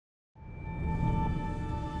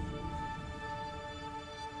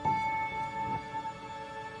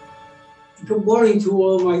Good morning to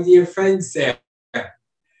all my dear friends there.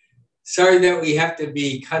 Sorry that we have to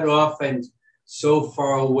be cut off and so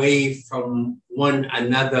far away from one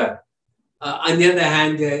another. On the other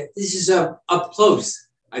hand, this is up close.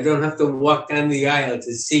 I don't have to walk down the aisle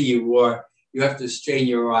to see you, or you have to strain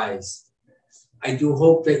your eyes. I do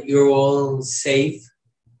hope that you're all safe,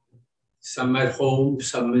 some at home,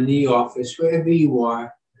 some in the office, wherever you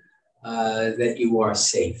are, that you are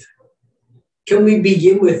safe. Can we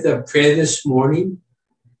begin with a prayer this morning?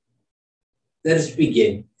 Let us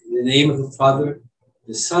begin. In the name of the Father,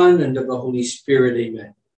 the Son, and of the Holy Spirit,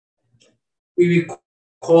 amen. We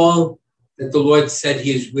recall that the Lord said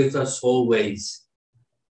he is with us always,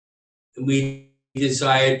 and we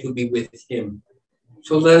desire to be with him.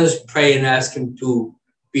 So let us pray and ask him to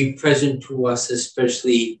be present to us,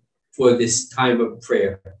 especially for this time of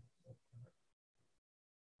prayer.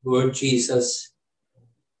 Lord Jesus,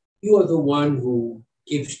 you are the one who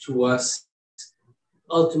gives to us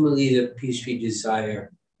ultimately the peace we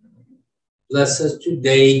desire. Bless us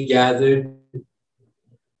today gathered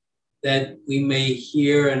that we may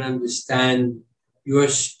hear and understand your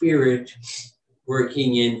Spirit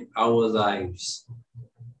working in our lives.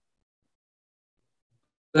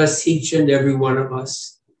 Bless each and every one of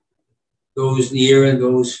us, those near and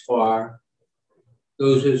those far,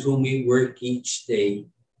 those with whom we work each day.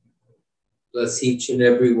 Bless each and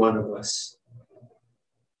every one of us.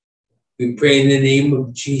 We pray in the name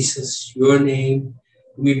of Jesus, your name.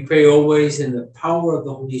 We pray always in the power of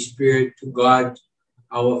the Holy Spirit to God,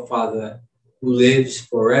 our Father, who lives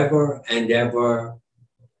forever and ever.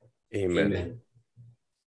 Amen. Amen.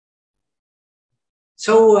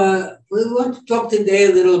 So we want to talk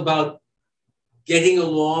today a little about getting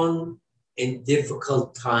along in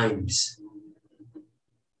difficult times.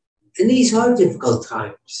 And these are difficult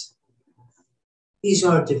times. These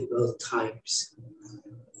are difficult times.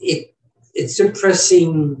 It's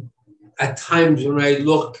depressing at times when I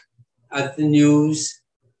look at the news,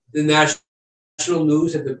 the national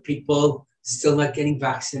news of the people still not getting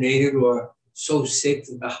vaccinated or so sick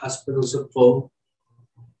that the hospitals are full.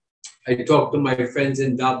 I talk to my friends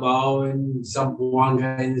in Davao and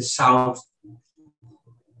Zamboanga in the south,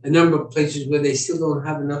 a number of places where they still don't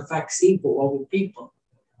have enough vaccine for all the people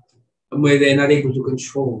and where they're not able to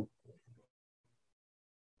control.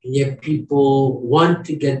 And yet people want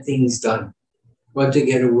to get things done, want to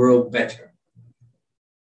get a world better.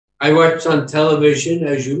 I watched on television,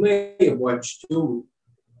 as you may have watched too,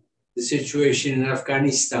 the situation in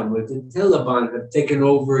Afghanistan where the Taliban have taken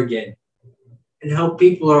over again and how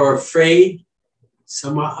people are afraid,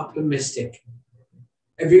 some are optimistic.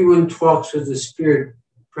 Everyone talks with the Spirit,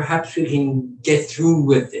 perhaps we can get through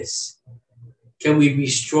with this. Can we be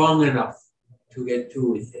strong enough to get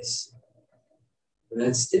through with this? And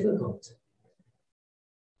that's difficult.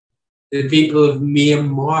 The people of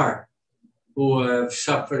Myanmar who have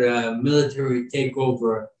suffered a military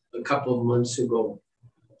takeover a couple of months ago,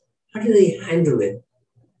 how do they handle it?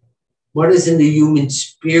 What is in the human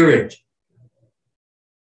spirit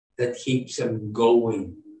that keeps them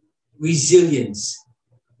going? Resilience.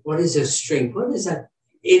 What is their strength? What is that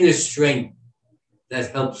inner strength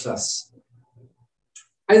that helps us?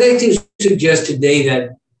 I'd like to suggest today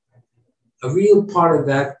that a real part of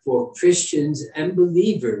that for Christians and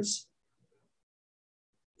believers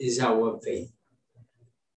is our faith.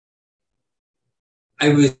 I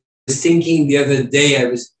was thinking the other day, I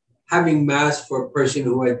was having Mass for a person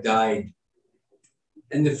who had died.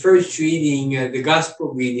 And the first reading, the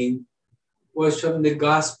Gospel reading, was from the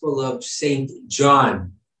Gospel of St.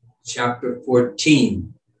 John, chapter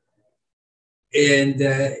 14. And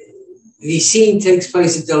the scene takes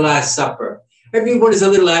place at the Last Supper. Everyone is a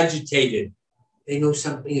little agitated. They know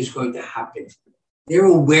something is going to happen. They're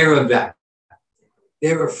aware of that.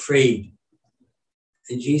 They're afraid.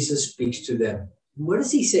 And Jesus speaks to them. And what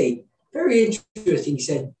does he say? Very interesting. He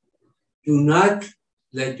said, do not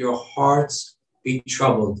let your hearts be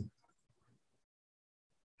troubled.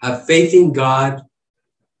 Have faith in God.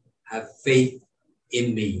 Have faith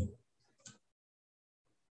in me.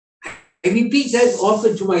 I repeat that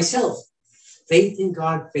often to myself. Faith in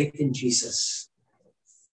God, faith in Jesus.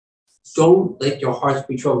 Don't let your hearts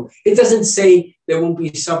be troubled. It doesn't say there won't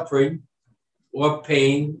be suffering or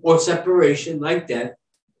pain or separation like that.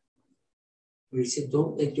 But he said,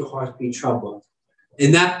 don't let your hearts be troubled.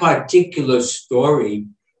 In that particular story,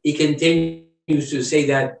 he continues to say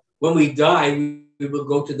that when we die, we will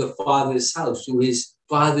go to the Father's house, to his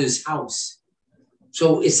Father's house.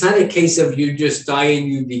 So it's not a case of you just die and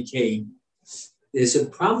you decay. There's a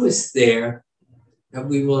promise there that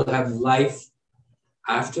we will have life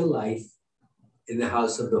after life in the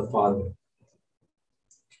house of the Father.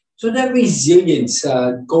 So that resilience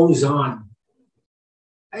goes on.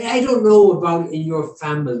 I don't know about in your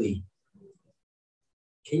family.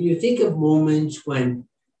 Can you think of moments when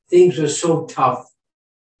things were so tough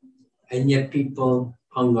and yet people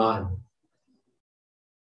hung on?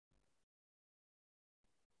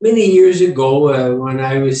 Many years ago, when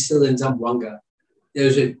I was still in Zamboanga, there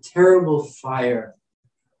was a terrible fire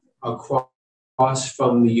across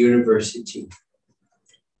from the university.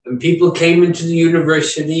 And people came into the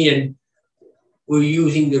university and were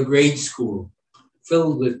using the grade school,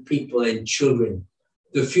 filled with people and children,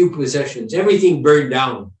 the few possessions, everything burned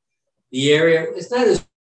down. The area, it's not a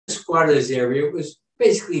squatters area, it was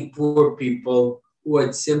basically poor people who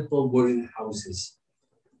had simple wooden houses.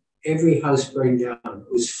 Every house burned down.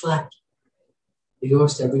 It was flat. They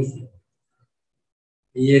lost everything.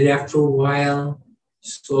 And yet after a while,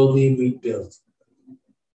 slowly rebuilt.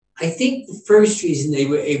 I think the first reason they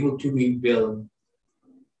were able to rebuild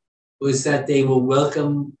was that they were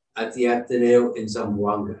welcome at the Ateneo in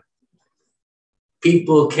Zamboanga.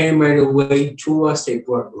 People came right away to us. They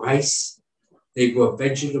brought rice, they brought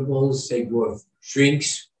vegetables, they brought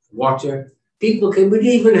drinks, water. People came, we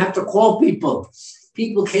didn't even have to call people.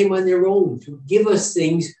 People came on their own to give us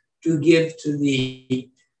things to give to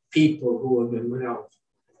the people who had been without.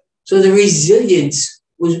 So the resilience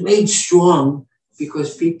was made strong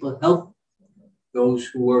because people helped those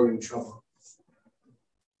who were in trouble.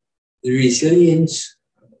 The resilience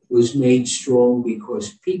was made strong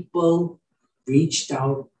because people reached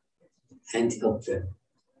out and helped them.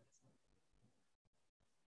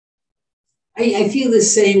 I feel the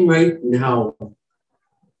same right now.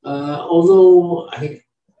 Although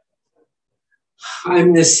I'm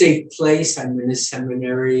in a safe place, I'm in a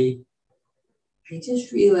seminary, I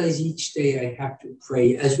just realize each day I have to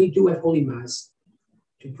pray, as we do at Holy Mass,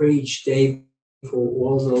 to pray each day for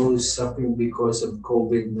all those suffering because of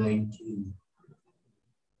COVID-19.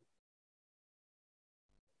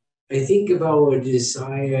 I think of our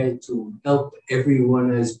desire to help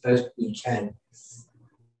everyone as best we can.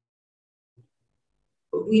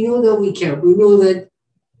 But we know that we can't. We know that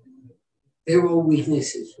there are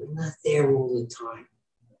weaknesses. We're not there all the time.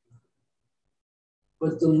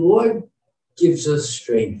 But the Lord gives us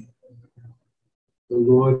strength. The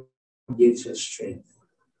Lord gives us strength.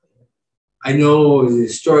 I know the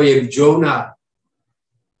story of Job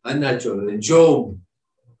of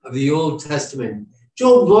the Old Testament.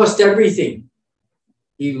 Job lost everything.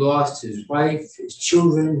 He lost his wife, his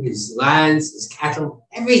children, his lands, his cattle,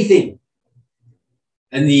 everything.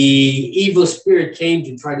 And the evil spirit came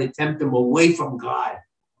to try to tempt him away from God.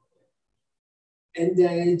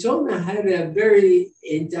 And Job had a very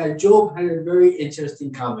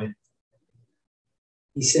interesting comment.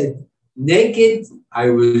 He said, "Naked I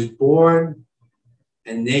was born,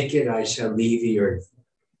 and naked I shall leave the earth."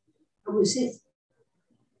 That was it.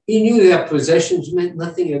 He knew that possessions meant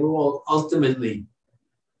nothing at all. Ultimately,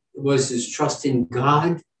 it was his trust in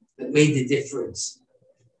God that made the difference.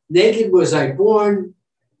 Naked was I born,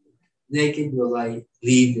 naked will I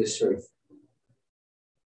leave this earth.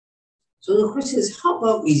 So the question is, how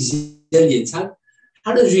about resilience?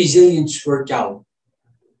 How does resilience work out?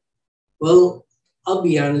 Well, I'll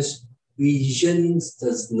be honest, resilience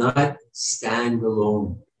does not stand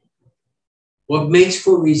alone. What makes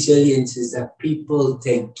for resilience is that people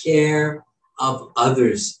take care of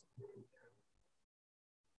others.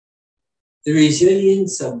 The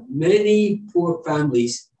resilience of many poor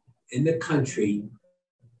families in the country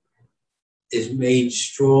is made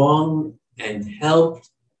strong and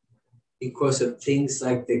helped because of things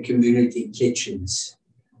like the community kitchens,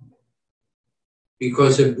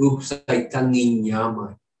 because of groups like Tanging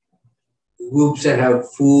Yaman, groups that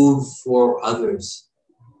have food for others.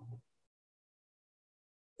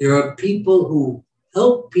 There are people who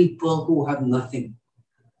help people who have nothing.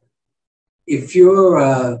 If you're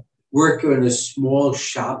a worker in a small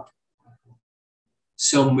shop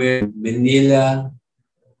somewhere in Manila,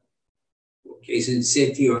 Quezon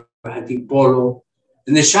City, or Antipolo,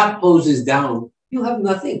 and the shop closes down, you have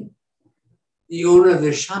nothing. The owner of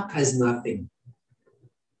the shop has nothing.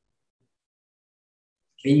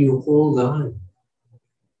 Can you hold on?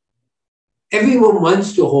 Everyone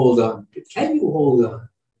wants to hold on, but can you hold on?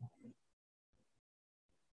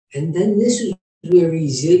 And then this is where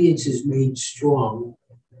resilience is made strong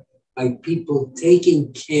by people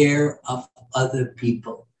taking care of other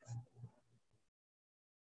people.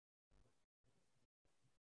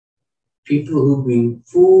 People who bring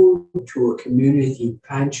food to a community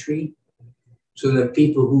pantry so that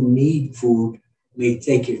people who need food may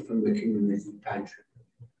take it from the community pantry.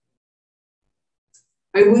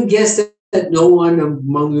 I would guess that no one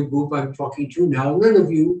among the group I'm talking to now, none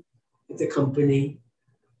of you at the company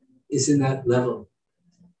is in that level.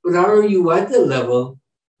 But are you at the level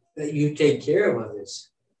that you take care of others?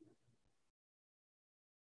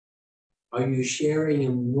 Are you sharing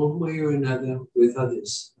in one way or another with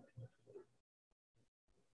others?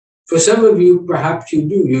 For some of you, perhaps you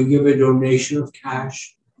do. You give a donation of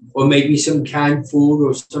cash, or maybe some canned food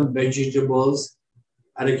or some vegetables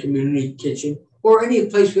at a community kitchen, or any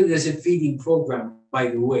place where there's a feeding program, by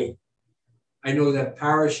the way. I know that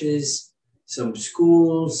parishes, some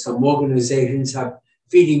schools, some organizations have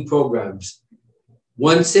feeding programs.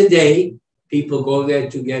 Once a day, people go there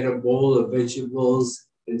to get a bowl of vegetables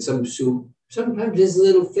and some soup. Sometimes there's a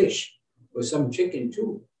little fish or some chicken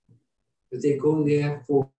too. But they go there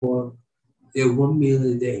for their one meal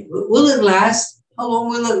a day. Will it last? How long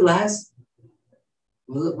will it last?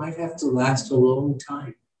 Well, it might have to last a long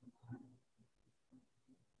time.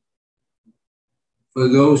 For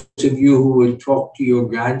those of you who would talk to your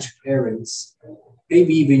grandparents,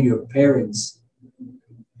 maybe even your parents,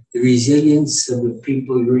 the resilience of the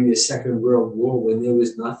people during the Second World War when there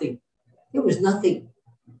was nothing. There was nothing.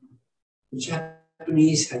 The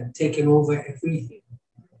Japanese had taken over everything.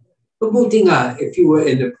 But Mutinga, if you were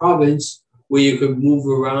in the province where you could move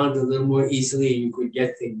around a little more easily and you could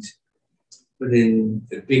get things. But in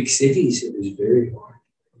the big cities, it was very hard.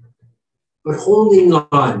 But holding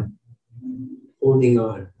on.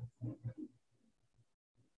 And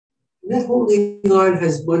that holding on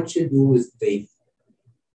has much to do with faith,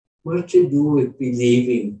 much to do with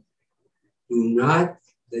believing. Do not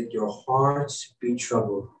let your hearts be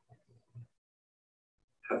troubled.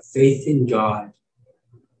 Have faith in God.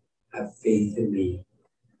 Have faith in me.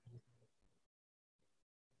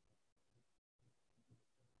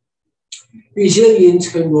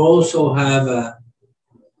 Resilience can also have a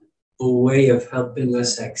way of helping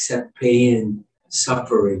us accept pain and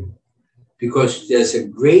suffering because there's a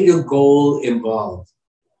greater goal involved.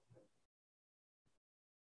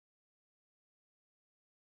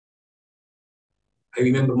 I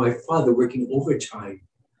remember my father working overtime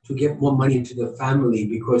to get more money into the family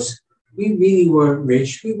because we really weren't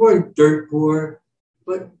rich. We weren't dirt poor,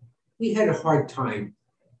 but we had a hard time.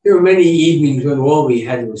 There were many evenings when all we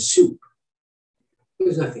had was soup. There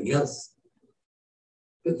was nothing else.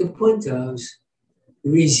 But the point was, the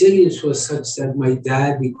resilience was such that my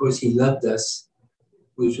dad, because he loved us,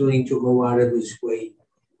 was willing to go out of his way,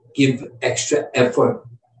 give extra effort,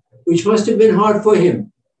 which must have been hard for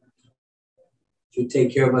him to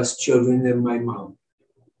take care of us children and my mom.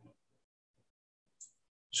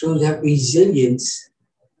 So that resilience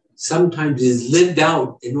sometimes is lived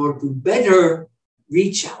out in order to better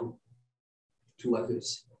reach out to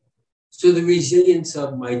others. So the resilience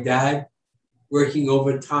of my dad working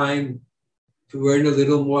overtime to earn a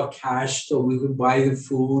little more cash so we could buy the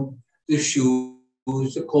food, the shoes,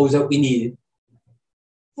 the clothes that we needed.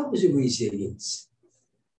 That was a resilience.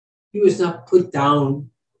 He was not put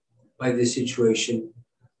down by the situation.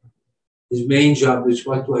 His main job is,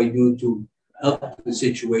 what do I do to help the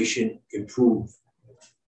situation improve?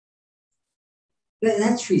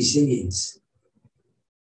 That's resilience.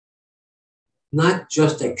 Not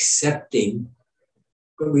just accepting,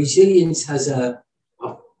 but resilience has a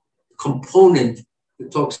component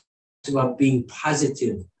that talks about being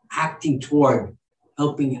positive, acting toward,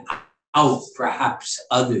 helping out perhaps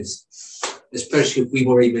others, especially if we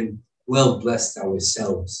were even well blessed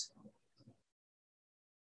ourselves.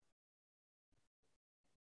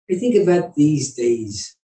 I think about these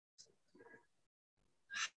days.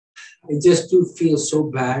 I just do feel so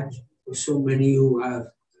bad for so many who have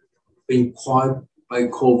been caught by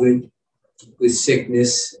COVID with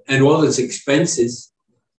sickness and all its expenses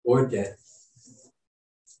or death.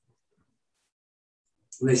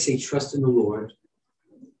 And I say, trust in the Lord.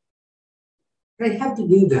 But I have to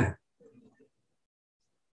do that.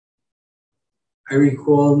 I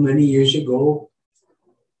recall many years ago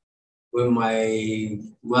when my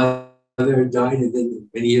mother died, and then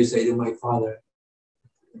many years later, my father.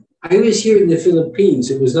 I was here in the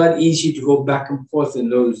Philippines. It was not easy to go back and forth in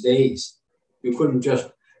those days. You couldn't just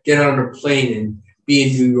get on a plane and be in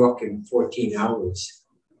New York in 14 hours.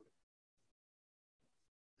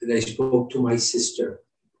 And I spoke to my sister.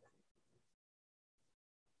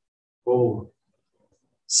 Oh,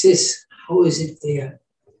 sis, how is it there?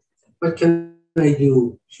 What can I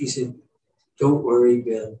do? She said, don't worry,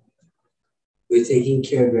 Bill. We're taking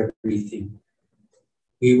care of everything.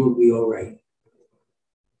 We will be all right.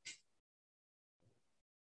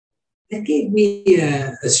 That gave me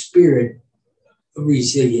a spirit of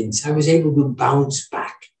resilience. I was able to bounce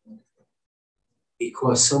back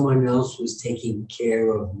because someone else was taking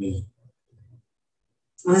care of me.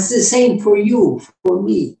 And that's the same for you, for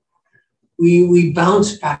me. We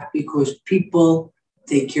bounce back because people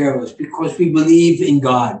take care of us, because we believe in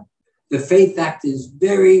God. The faith act is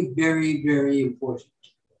very, very, very important.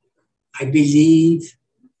 I believe,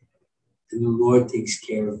 and the Lord takes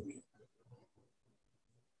care of me.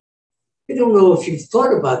 I don't know if you've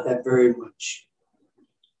thought about that very much.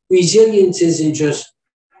 Resilience isn't just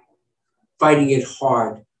fighting it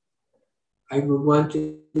hard. I would want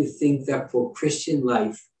to think that for Christian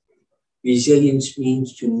life, resilience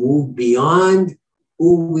means to move beyond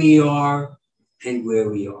who we are and where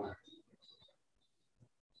we are.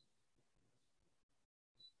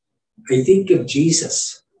 I think of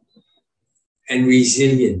Jesus and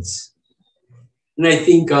resilience. And I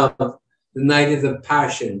think of the night of the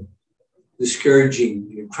Passion, the scourging,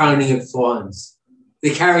 the crowning of thorns,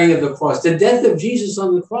 the carrying of the cross, the death of Jesus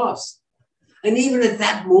on the cross. And even at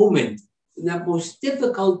that moment, in that most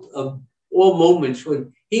difficult of all moments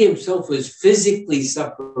when he himself was physically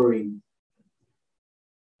suffering,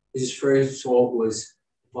 his first thought was,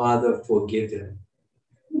 Father, forgive them.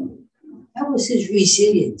 That was his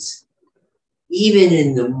resilience. Even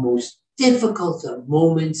in the most difficult of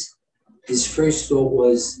moments, his first thought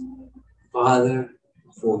was, Father,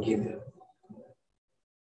 forgive them.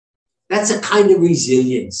 That's a kind of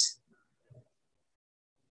resilience.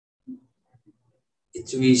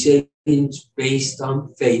 It's a resilience based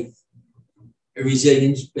on faith, a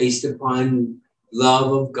resilience based upon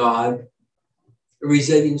love of God, a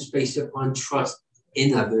resilience based upon trust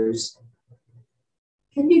in others.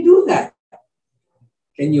 Can you do that?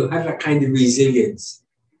 Can you have that kind of resilience?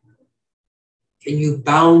 Can you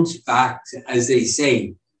bounce back, as they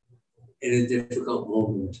say, in a difficult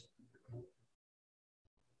moment?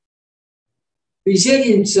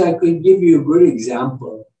 Resilience, I could give you a good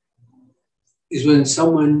example, is when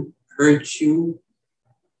someone hurts you,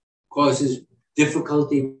 causes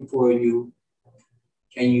difficulty for you,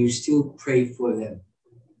 can you still pray for them?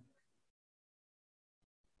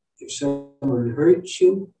 If someone hurts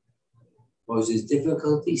you, causes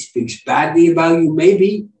difficulty, speaks badly about you,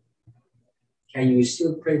 maybe, can you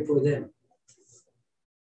still pray for them?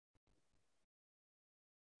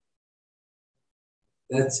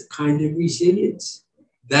 That's a kind of resilience.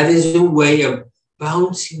 That is a way of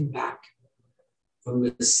bouncing back from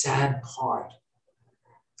the sad part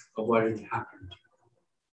of what had happened.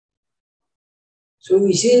 So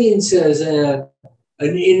resilience is an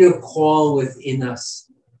inner call within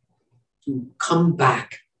us to come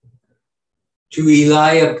back, to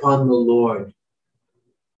rely upon the Lord.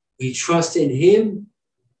 We trust in him,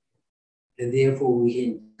 and therefore we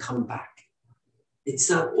can come back.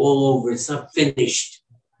 It's not all over, it's not finished.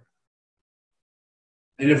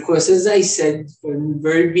 And of course, as I said from the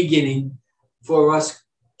very beginning, for us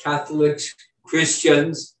Catholics,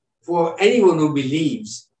 Christians, for anyone who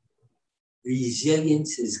believes,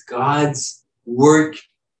 resilience is God's work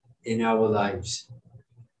in our lives.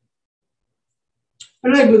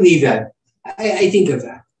 And I believe that. I think of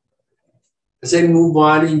that. As I move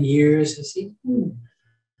on in years, I say,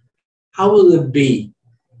 how will it be?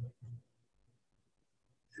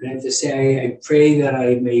 And I have to say, I pray that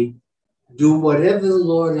I may do whatever the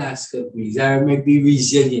Lord asks of me, that I may be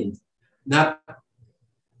resilient, not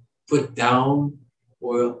put down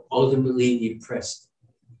or ultimately depressed.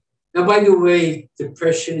 Now, by the way,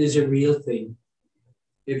 depression is a real thing.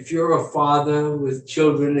 If you're a father with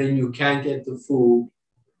children and you can't get the food,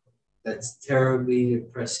 that's terribly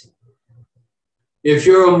depressing. If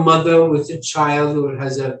you're a mother with a child who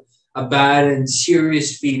has a bad and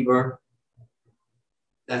serious fever,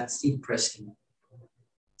 that's depressing.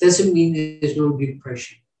 Doesn't mean there's no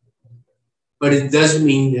depression, but it does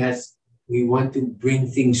mean that we want to bring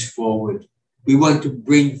things forward. We want to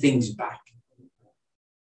bring things back.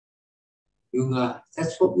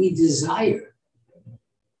 That's what we desire,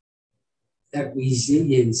 that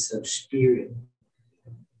resilience of spirit.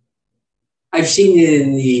 I've seen it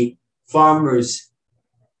in the farmers.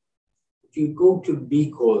 If you go to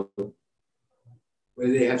Bicol, where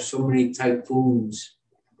they have so many typhoons,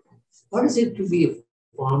 what is it to be a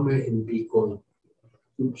farmer in Bicol?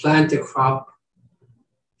 To plant a crop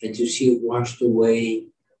and to see it washed away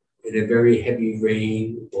in a very heavy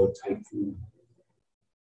rain or typhoon.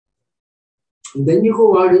 And then you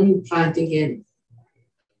go out and you plant again.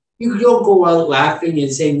 You don't go out laughing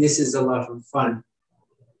and saying, this is a lot of fun.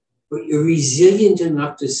 But you're resilient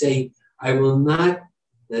enough to say, I will not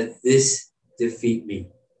let this defeat me.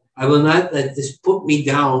 I will not let this put me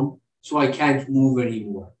down so I can't move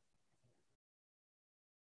anymore.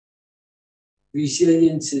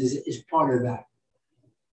 Resilience is part of that.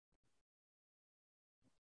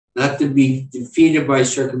 Not to be defeated by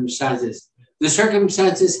circumstances. The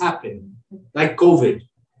circumstances happen, like COVID.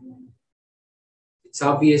 It's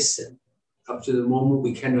obvious up to the moment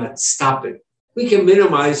we cannot stop it. We can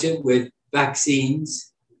minimize it with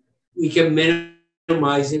vaccines. We can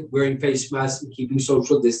minimize it wearing face masks and keeping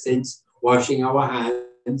social distance, washing our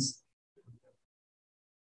hands.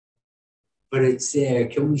 But it's there.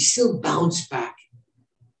 Can we still bounce back?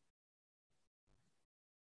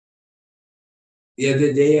 The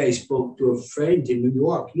other day, I spoke to a friend in New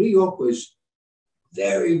York. New York was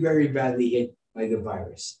very, very badly hit by the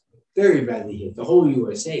virus. Very badly hit, the whole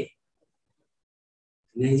USA.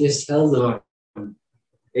 And they just held on.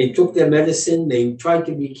 They took their medicine, they tried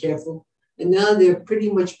to be careful, and now they're pretty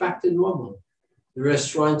much back to normal. The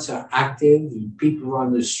restaurants are active, people are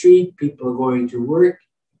on the street, people are going to work.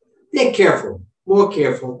 They're careful, more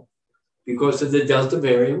careful, because of the Delta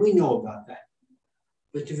variant. We know about that.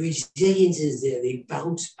 But the resilience is there, they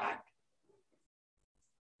bounce back.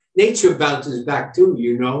 Nature bounces back too,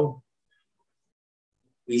 you know.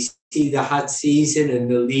 We see the hot season and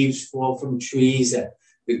the leaves fall from trees,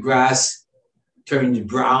 the grass turns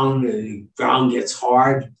brown, the ground gets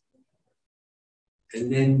hard.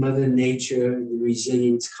 And then Mother Nature, the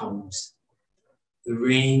resilience comes. The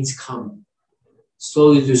rains come.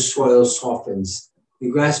 Slowly the soil softens. The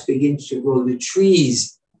grass begins to grow. The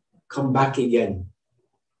trees come back again.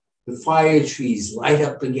 The fire trees light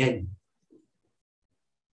up again.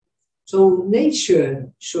 So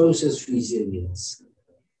nature shows us resilience.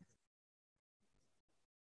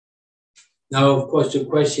 Now, of course, the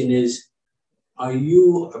question is, are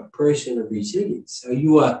you a person of resilience? Do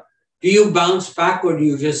you bounce back, or do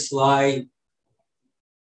you just lie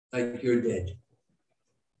like you're dead?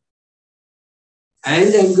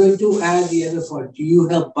 And I'm going to add the other part. Do you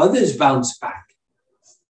help others bounce back?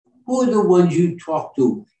 Who are the ones you talk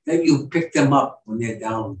to that you pick them up when they're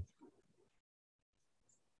down?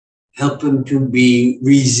 Help them to be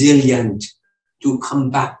resilient, to come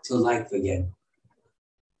back to life again.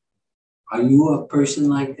 Are you a person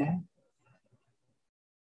like that?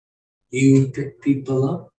 Do you pick people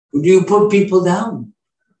up? Or do you put people down?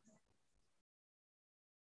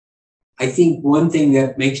 I think one thing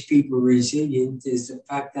that makes people resilient is the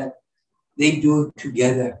fact that they do it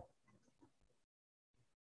together.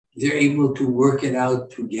 They're able to work it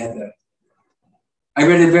out together. I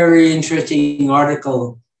read a very interesting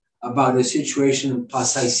article about a situation in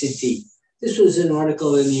Pasay City. This was an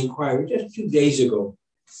article in the Inquirer just 2 days ago.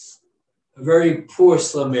 A very poor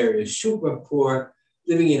slum area, super poor,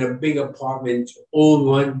 living in a big apartment, old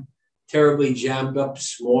one, terribly jammed up,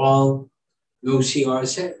 small, no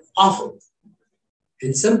CRs, awful.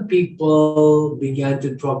 And some people began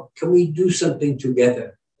to talk, can we do something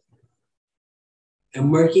together?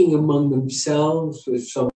 And working among themselves with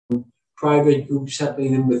some private groups,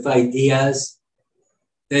 helping them with ideas,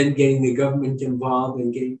 then getting the government involved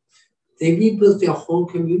and they rebuilt their whole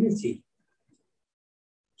community.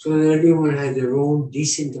 So that everyone had their own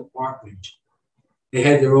decent apartment. They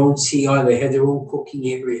had their own CR, they had their own cooking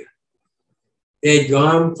area. They had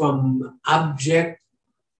gone from abject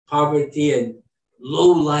poverty and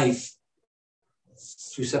low life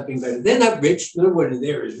to something better. They're not rich, nobody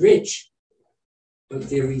there is rich, but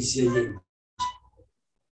they're resilient.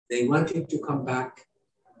 They wanted to come back,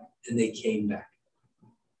 and they came back.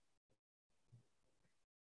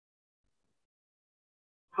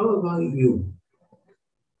 How about you?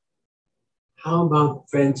 How about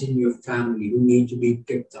friends in your family who need to be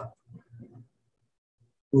picked up?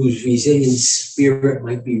 Whose resilient spirit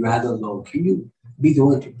might be rather low? Can you be the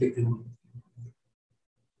one to pick them up?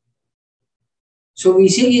 So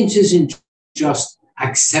resilience isn't just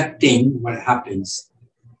accepting what happens.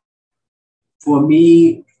 For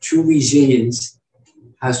me, true resilience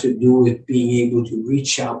has to do with being able to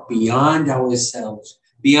reach out beyond ourselves,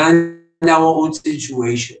 beyond our own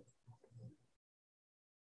situation.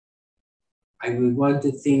 I would want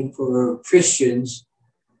to think for Christians,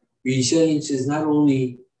 resilience is not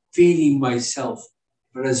only feeding myself,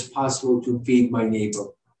 but it's possible to feed my neighbor.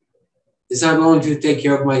 It's not only to take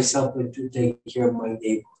care of myself, but to take care of my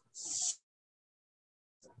neighbor.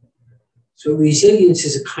 So resilience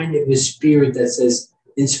is a kind of a spirit that says,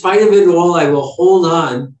 in spite of it all, I will hold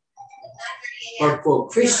on. But for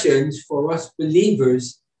Christians, for us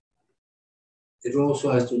believers, it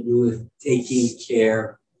also has to do with taking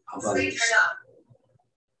care of others.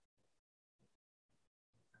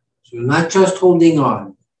 So not just holding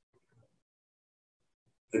on,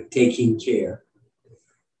 but taking care.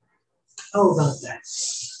 How about that?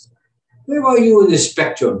 Where are you in the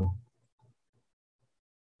spectrum?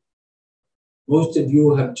 Most of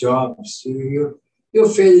you have jobs. You're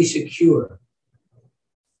fairly secure.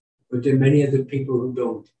 But there are many other people who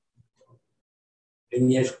don't.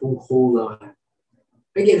 And yet who hold on.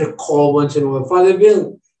 I get a call once in a while, Father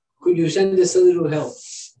Bill, could you send us a little help?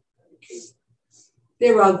 Okay.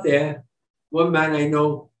 They're out there. One man I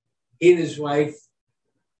know, he and his wife,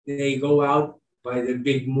 they go out by the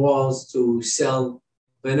big malls to sell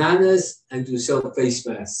bananas and to sell face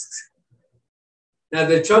masks. Now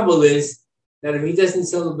the trouble is that if he doesn't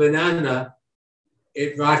sell a banana,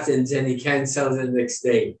 it rottens and he can't sell it the next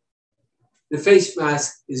day. The face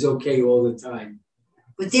mask is okay all the time,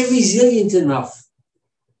 but they're resilient enough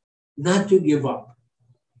not to give up.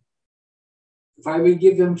 If I would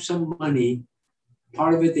give them some money,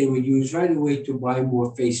 part of it they would use right away to buy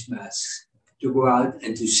more face masks, to go out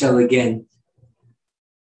and to sell again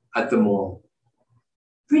at the mall.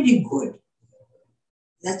 Pretty good.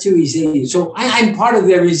 That's a resilience. So I'm part of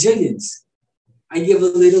their resilience. I give a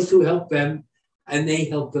little to help them, and they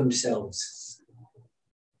help themselves.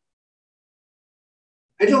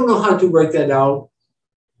 I don't know how to work that out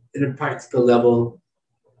in a practical level,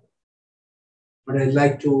 but I'd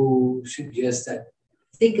like to suggest that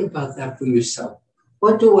think about that for yourself.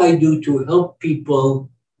 What do I do to help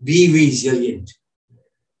people be resilient?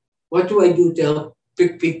 What do I do to help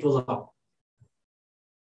pick people up?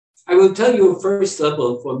 I will tell you, first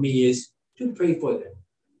level for me is to pray for them,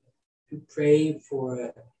 to pray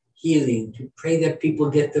for healing, to pray that people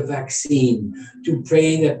get the vaccine, to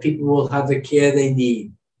pray that people will have the care they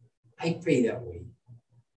need. I pray that way.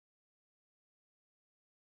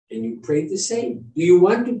 And you pray the same. Do you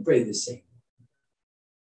want to pray the same?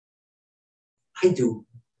 I do.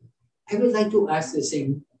 I would like to ask the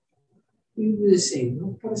same. You do the same.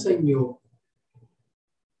 No? Para sa inyo.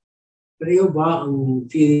 Pareho ba ang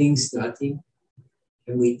feelings natin?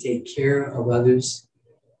 Can we take care of others?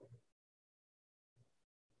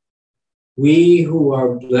 We who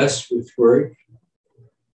are blessed with work,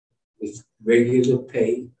 with regular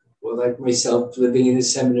pay, well, like myself, living in a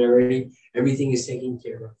seminary, everything is taken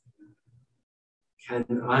care of.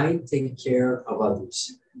 Can I take care of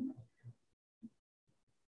others?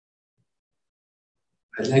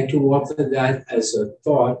 I'd like to offer that as a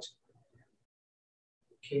thought.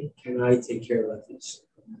 Okay, can I take care of others?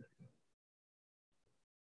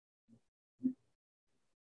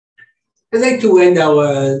 I'd like to end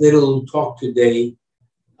our little talk today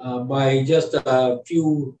by just a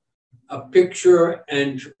picture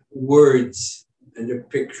and words and a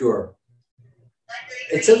picture.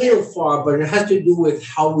 It's a little far, but it has to do with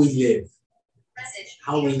how we live.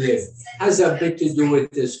 How we live has a bit to do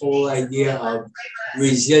with this whole idea of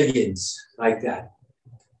resilience, like that.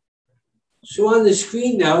 So on the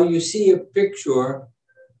screen now, you see a picture.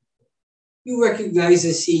 You recognize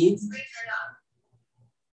the scene.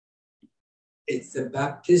 It's the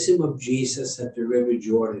baptism of Jesus at the River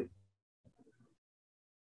Jordan.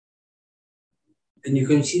 And you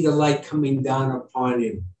can see the light coming down upon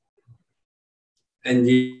him. And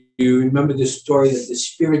you remember the story that the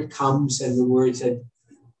Spirit comes and the word said,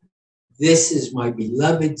 "This is my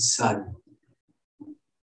beloved Son.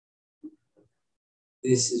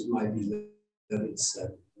 This is my beloved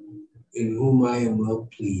Son, in whom I am well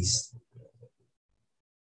pleased."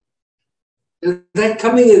 And that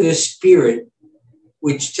coming of the Spirit,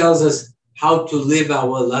 which tells us how to live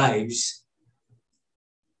our lives,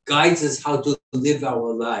 guides us how to live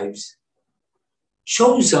our lives,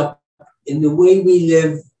 shows up in the way we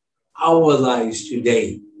live our lives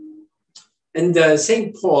today. And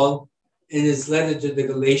St. Paul, in his letter to the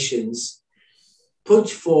Galatians,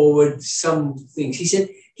 puts forward some things. He said,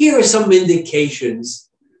 here are some indications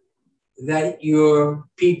that you're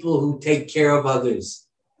people who take care of others,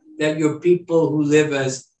 that you're people who live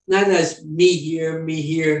as, not as me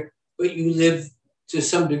here, but you live to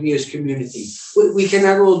some degree as community. We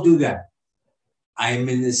cannot all do that. I'm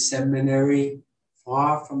in the seminary,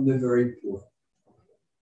 far from the very poor.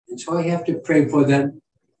 And so I have to pray for them,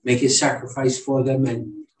 make a sacrifice for them,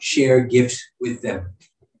 and share gifts with them.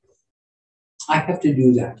 I have to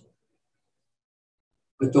do that.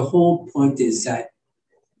 But the whole point is that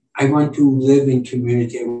I want to live in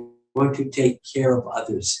community. I want to take care of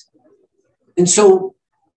others. And so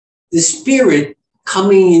the Spirit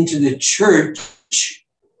coming into the church,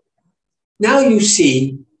 now you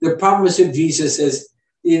see the promise of Jesus as,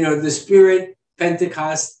 the Spirit,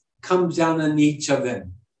 Pentecost, comes down on each of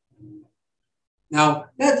them. Now,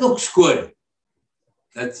 that looks good.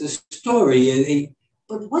 That's the story.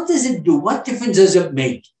 But what does it do? What difference does it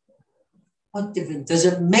make? What difference? Does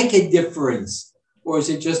it make a difference? Or is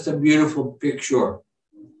it just a beautiful picture?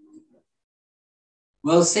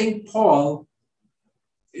 Well, St. Paul,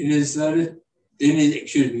 in his letter to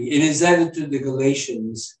the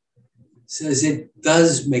Galatians, says it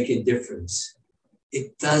does make a difference.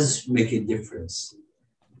 It does make a difference.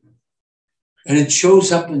 And it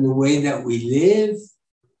shows up in the way that we live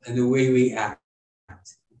and the way we act.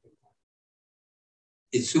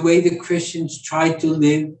 It's the way the Christians try to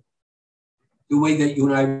live, the way that you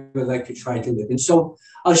and I would like to try to live. And so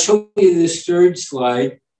I'll show you this third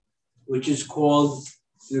slide, which is called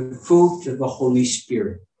the fruit of the Holy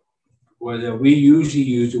Spirit, or we usually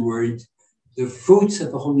use the word, the fruits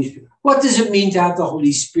of the Holy Spirit. What does it mean to have the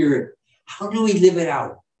Holy Spirit? How do we live it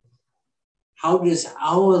out? How does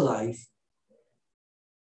our life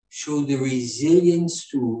show the resilience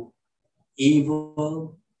to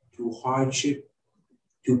evil, to hardship,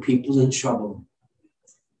 to people in trouble?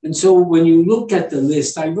 And so when you look at the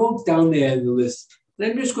list, I wrote down there the list,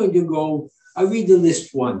 and I'm just going to go, I'll read the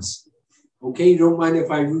list once. Okay, you don't mind if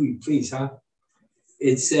I read, please, huh?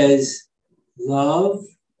 It says love,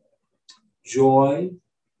 joy,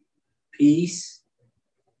 peace,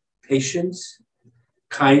 patience,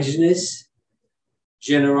 kindness,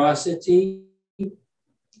 generosity,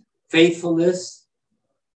 faithfulness.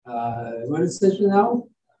 What is this now?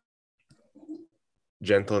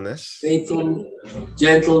 Gentleness.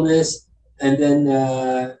 Gentleness, and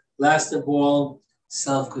then last of all,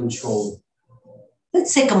 self-control.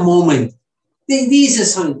 Let's take a moment. These are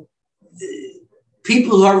some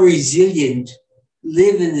people who are resilient,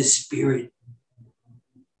 live in the Spirit.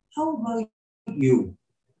 How about you?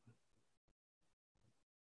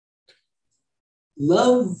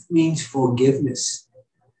 Love means forgiveness.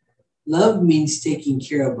 Love means taking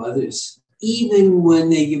care of others, even when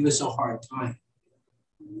they give us a hard time.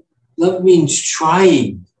 Love means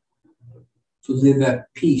trying to live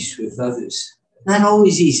at peace with others. Not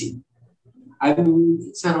always easy.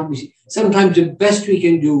 It's not always easy. Sometimes the best we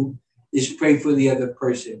can do is pray for the other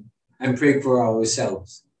person and pray for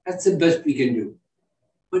ourselves. That's the best we can do.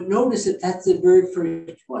 But notice that that's the very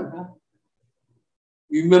first one, huh?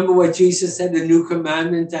 Remember what Jesus said, the new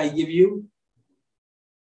commandment I give you?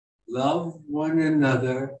 Love one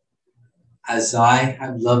another as I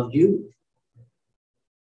have loved you.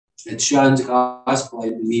 It's John's Gospel, I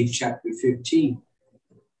believe, chapter 15.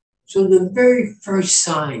 So the very first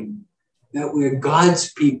sign that we're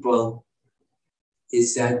God's people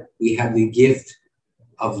is that we have the gift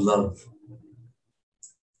of love.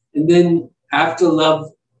 And then after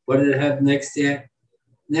love, what did it have next there?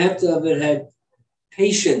 And after love, it had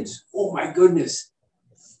patience. Oh my goodness.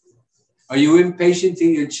 Are you impatient to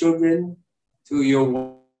your children, to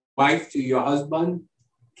your wife, to your husband?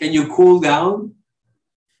 Can you cool down?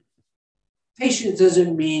 Patience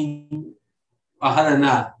doesn't mean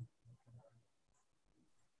paharana.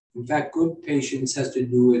 In fact, good patience has to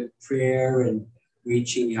do with prayer and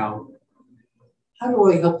reaching out. How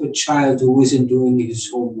do I help a child who isn't doing his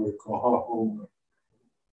homework or her homework?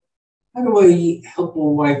 How do I help a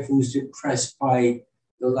wife who's depressed by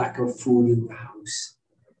the lack of food in the house?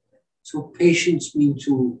 So patience means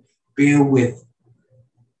to bear with,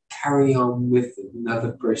 carry on with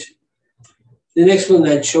another person. The next one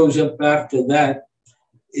that shows up after that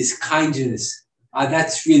is kindness.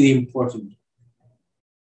 That's really important.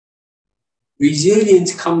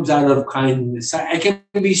 Resilience comes out of kindness. I can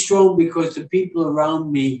be strong because the people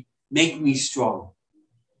around me make me strong.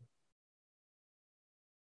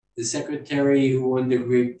 The secretary who under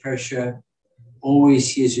great pressure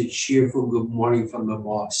always hears a cheerful good morning from the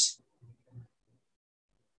boss.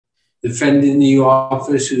 The friend in the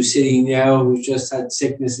office who's sitting there, who just had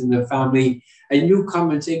sickness in the family, and you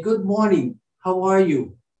come and say, good morning, how are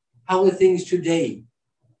you? How are things today?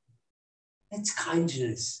 That's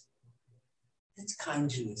kindness. That's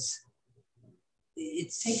kindness.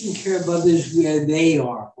 It's taking care of others where they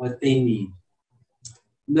are, what they need.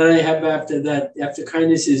 And then I have after that, after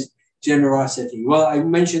kindness is generosity. Well, I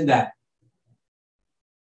mentioned that.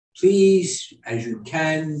 Please, as you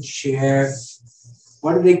can, share,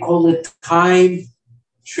 what do they call it? Time,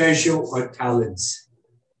 treasure, or talents.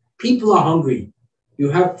 People are hungry. You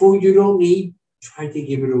have food you don't need, try to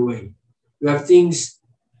give it away. You have things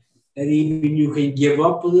that even you can give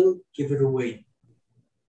up a little, give it away.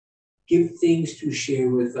 Give things to share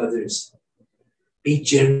with others. Be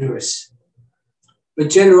generous. But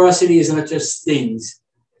generosity is not just things.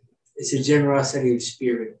 It's a generosity of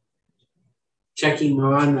spirit. Checking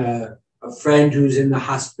on a friend who's in the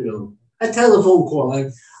hospital. A telephone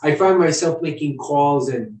call. I find myself making calls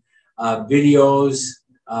and videos,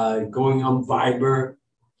 going on Viber,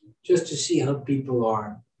 just to see how people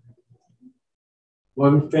are.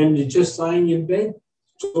 One friend is just lying in bed,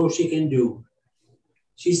 that's all she can do.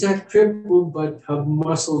 She's not crippled, but her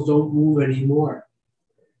muscles don't move anymore.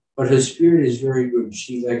 But her spirit is very good.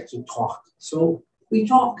 She likes to talk. So we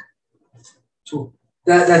talk. So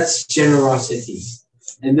that's generosity.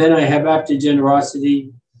 And then I have after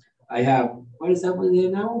generosity, I have, what is that one there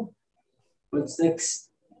now? What's next?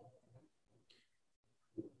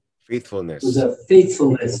 Faithfulness. Was a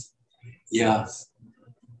faithfulness. Yeah.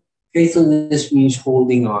 Faithfulness means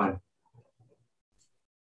holding on.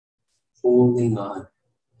 Holding on.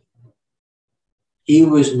 He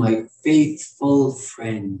was my faithful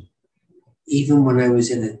friend, even when I was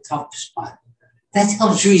in a tough spot. That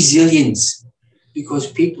helps resilience because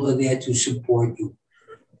people are there to support you.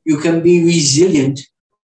 You can be resilient,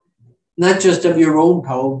 not just of your own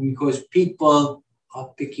power, because people are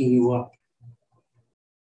picking you up.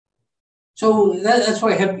 So that's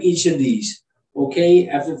why I have each of these. Okay,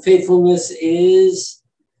 after faithfulness is,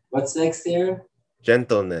 what's next there?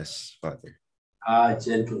 Gentleness, Father.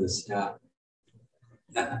 Gentleness, yeah.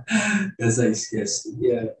 That's nice, yes.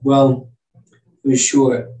 Yeah, well, for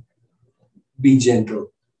sure, be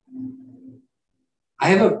gentle. I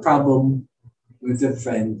have a problem with a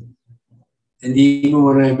friend, and even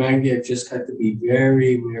when I'm angry, I've just got to be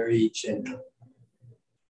very, very gentle.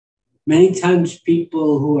 Many times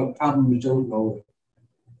people who have problems don't know it.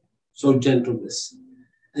 So gentleness.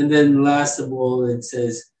 And then last of all, it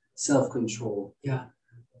says self-control. Yeah.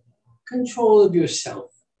 Control of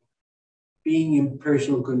yourself. Being in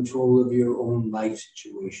personal control of your own life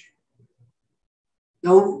situation.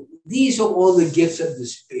 Now, these are all the gifts of the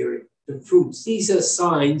Spirit, the fruits. These are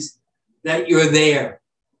signs that you're there.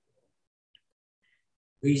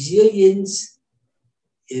 Resilience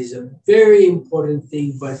is a very important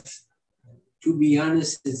thing, but to be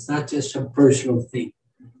honest, it's not just a personal thing.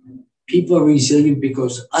 People are resilient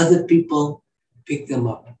because other people pick them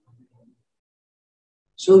up.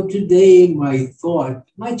 So today, my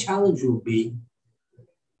challenge will be,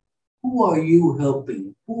 who are you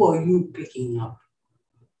helping? Who are you picking up?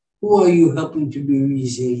 Who are you helping to be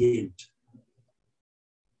resilient?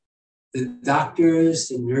 The doctors,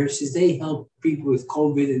 the nurses, they help people with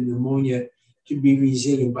COVID and pneumonia to be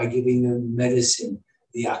resilient by giving them medicine,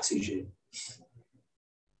 the oxygen.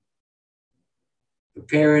 The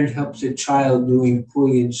parent helps a child doing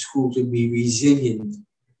poorly in school to be resilient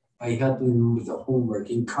by helping them with the homework,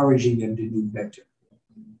 encouraging them to do better.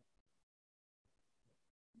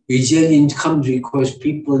 Resilience comes because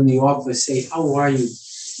people in the office say, how are you?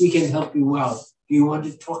 We can help you out. Do you want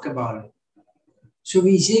to talk about it? So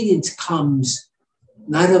resilience comes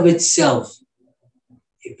not of itself.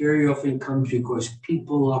 It very often comes because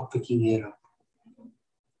people are picking it up.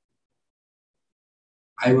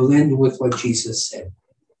 I will end with what Jesus said.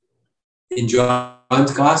 In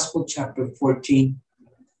John's Gospel, chapter 14,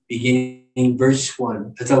 beginning verse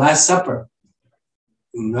 1, at the Last Supper,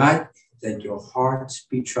 do not let your hearts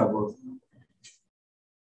be troubled.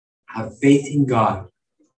 Have faith in God.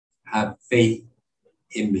 Have faith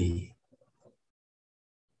in me.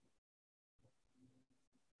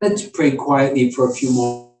 Let's pray quietly for a few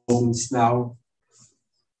moments now.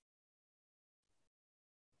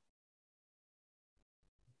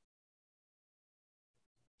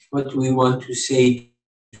 What do we want to say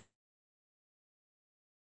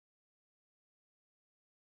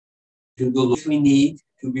to the Lord? We need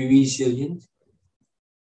to be resilient.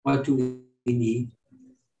 What do we need?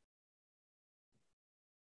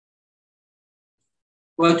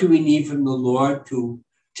 What do we need from the Lord to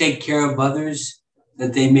take care of others,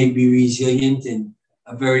 that they may be resilient in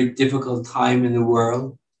a very difficult time in the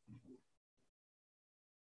world?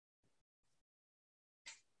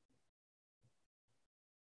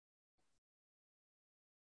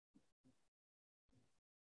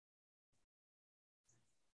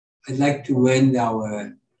 I'd like to make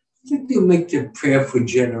the prayer for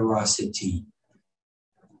generosity,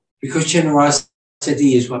 because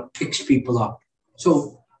generosity is what picks people up.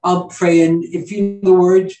 So I'll pray, and if you know the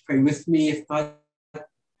words, pray with me. If not,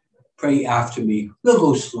 pray after me. We'll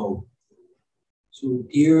go slow. So,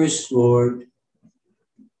 dearest Lord,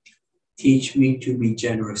 teach me to be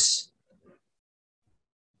generous.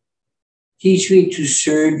 Teach me to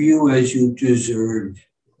serve you as you deserve.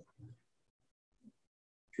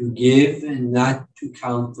 To give and not to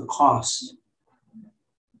count the cost.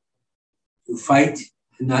 To fight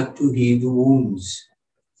and not to heal the wounds.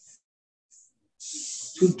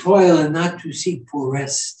 To toil and not to seek for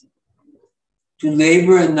rest. To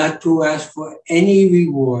labor and not to ask for any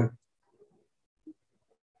reward.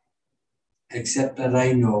 Except that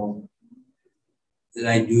I know that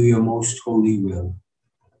I do your most holy will.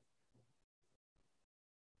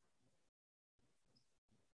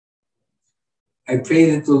 I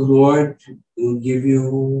pray that the Lord will give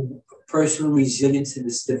you a personal resilience in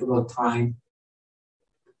this difficult time,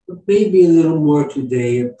 but maybe a little more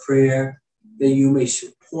today, a prayer that you may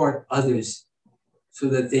support others so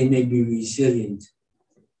that they may be resilient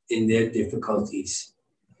in their difficulties.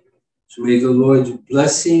 So may the Lord's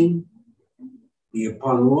blessing be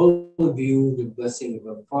upon all of you, the blessing of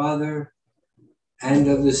the Father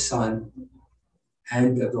and of the Son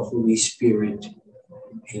and of the Holy Spirit.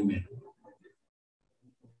 Amen.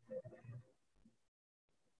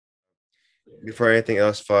 Before anything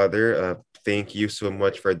else, Father, thank you so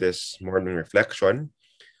much for this morning reflection.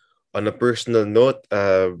 On a personal note,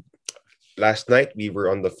 last night we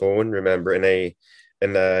were on the phone, remember, and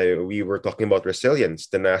we were talking about resilience,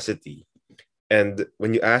 tenacity. And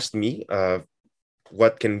when you asked me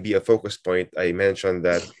what can be a focus point, I mentioned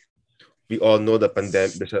that we all know the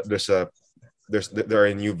pandemic. There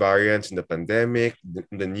are new variants in the pandemic.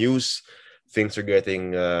 The news, things are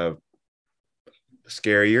getting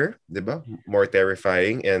scarier, diba? More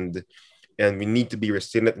terrifying, and we need to be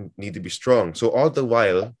resilient and need to be strong. So all the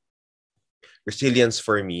while, resilience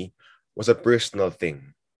for me was a personal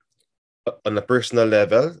thing. On a personal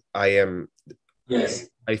level, Yes.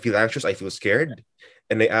 I feel anxious, I feel scared,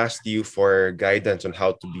 and I asked you for guidance on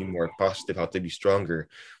how to be more positive, how to be stronger.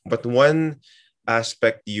 But one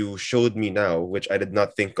aspect you showed me now, which I did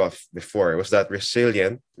not think of before, was that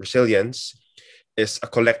resilience is a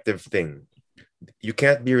collective thing. You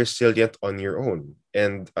can't be resilient on your own.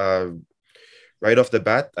 And right off the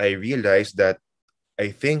bat, I realized that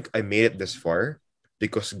I think I made it this far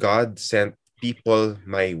because God sent people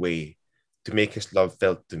my way to make his love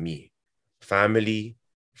felt to me. Family,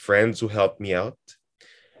 friends who helped me out.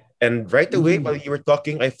 And right away, while you were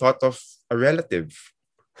talking, I thought of a relative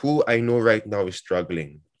who I know right now is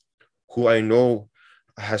struggling, who I know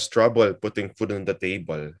has trouble putting food on the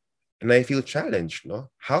table. And I feel challenged, no?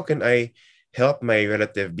 How can I help my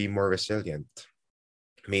relative be more resilient?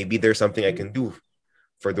 Maybe there's something I can do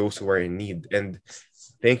for those who are in need. And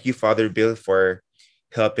thank you, Father Bill, for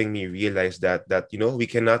helping me realize that we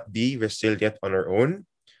cannot be resilient on our own.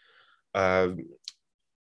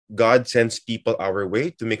 God sends people our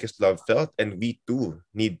way to make his love felt, and we too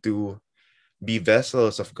need to be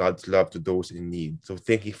vessels of God's love to those in need. So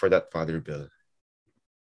thank you for that, Father Bill.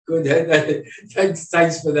 Good.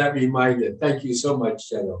 Thanks for that reminder. Thank you so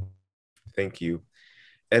much, Shadow. Thank you.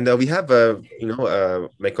 And we have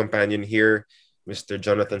my companion here, Mr.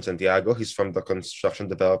 Jonathan Santiago. He's from the Construction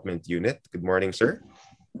Development Unit. Good morning, sir.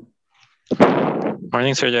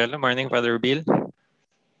 Morning, Sir Jello. Morning, Father Bill.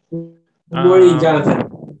 Good morning,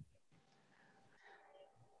 Jonathan.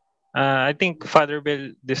 I think Father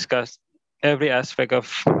Bill discussed every aspect of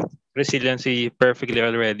resiliency perfectly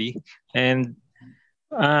already. And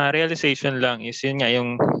realization lang is yun nga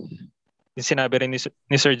yung sinabi rin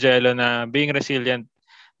ni Sir Jello na being resilient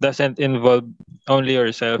doesn't involve only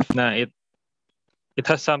yourself, na it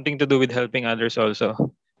has something to do with helping others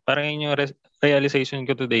also. Parang yun yung realization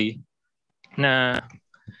ko today, na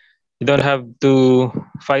you don't have to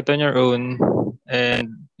fight on your own, and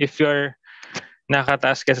if you're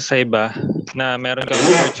nakataas ka sa iba, na meron kang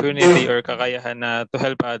opportunity or kakayahan na to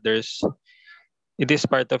help others, it is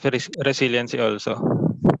part of resiliency also.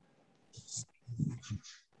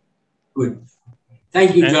 Good.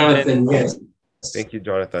 Thank you, Jonathan. Yes. Thank you,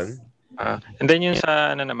 Jonathan. And then yung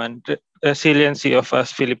sa resiliency of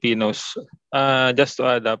us Filipinos, just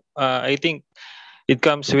to add up, I think it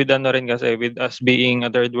comes with with us being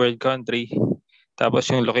a third world country.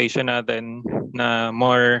 Tapos yung location natin na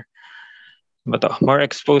more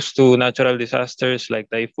exposed to natural disasters like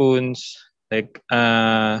typhoons, like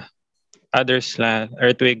others,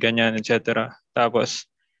 earthquake, ganyan, etc. Tapos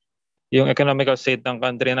yung economical state ng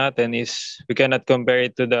country natin is we cannot compare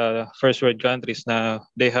it to the first world countries na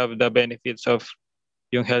they have the benefits of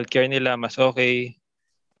yung healthcare nila mas okay,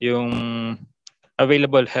 yung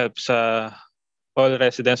available help sa all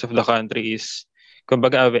residents of the country is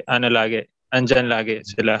kumbaga andyan lagi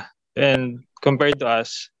sila. And compared to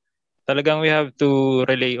us, talagang we have to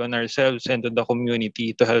rely on ourselves and to the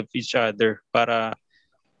community to help each other, para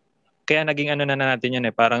kaya naging na natin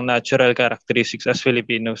yun parang natural characteristics as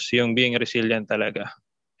Filipinos, yung being resilient talaga.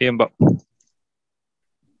 Yun ba?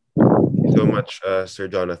 So much,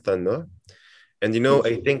 Sir Jonathan, no? And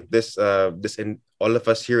I think this in all of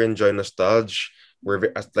us here in Joy Nostalg,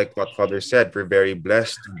 like what Father said, we're very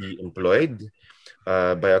blessed to be employed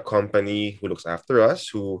by a company who looks after us,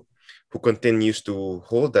 who continues to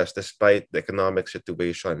hold us despite the economic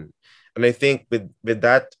situation. And I think with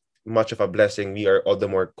that much of a blessing, we are all the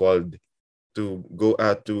more called to go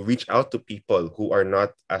to reach out to people who are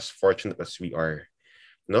not as fortunate as we are,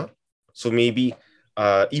 no? So maybe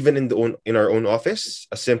even in our own office,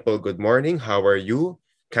 a simple good morning, how are you?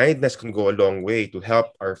 Kindness can go a long way to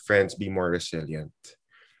help our friends be more resilient.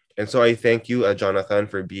 And so I thank you, Jonathan,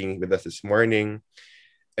 for being with us this morning.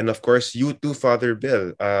 And of course, you too, Father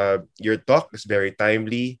Bill. Your talk is very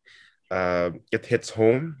timely. it hits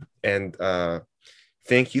home. And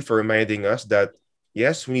thank you for reminding us that,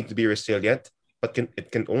 yes, we need to be resilient, but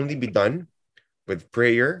it can only be done with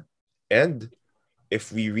prayer and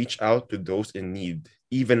if we reach out to those in need,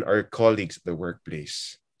 even our colleagues at the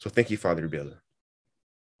workplace. So thank you, Father Bill.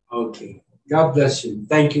 Okay. God bless you.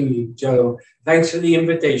 Thank you, Joe. Thanks for the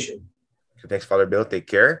invitation. Thanks, Father Bill. Take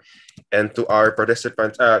care. And to our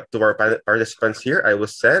participants, here, I will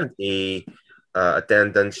send a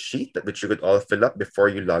attendance sheet which you could all fill up before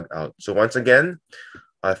you log out. So once again,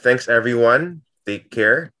 thanks everyone. Take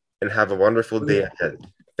care and have a wonderful day ahead.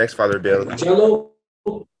 Thanks, Father Bill. Jello,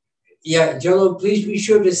 Jello, please be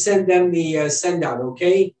sure to send them the send out,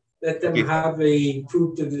 okay? Let them have a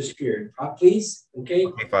fruit of the Spirit, please, okay?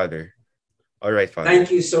 Okay, Father. All right, Father.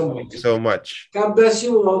 Thank you so much. Thank you so much. God bless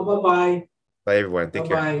you all. Bye-bye. Bye, everyone. Take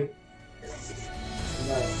care.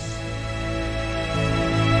 Bye-bye.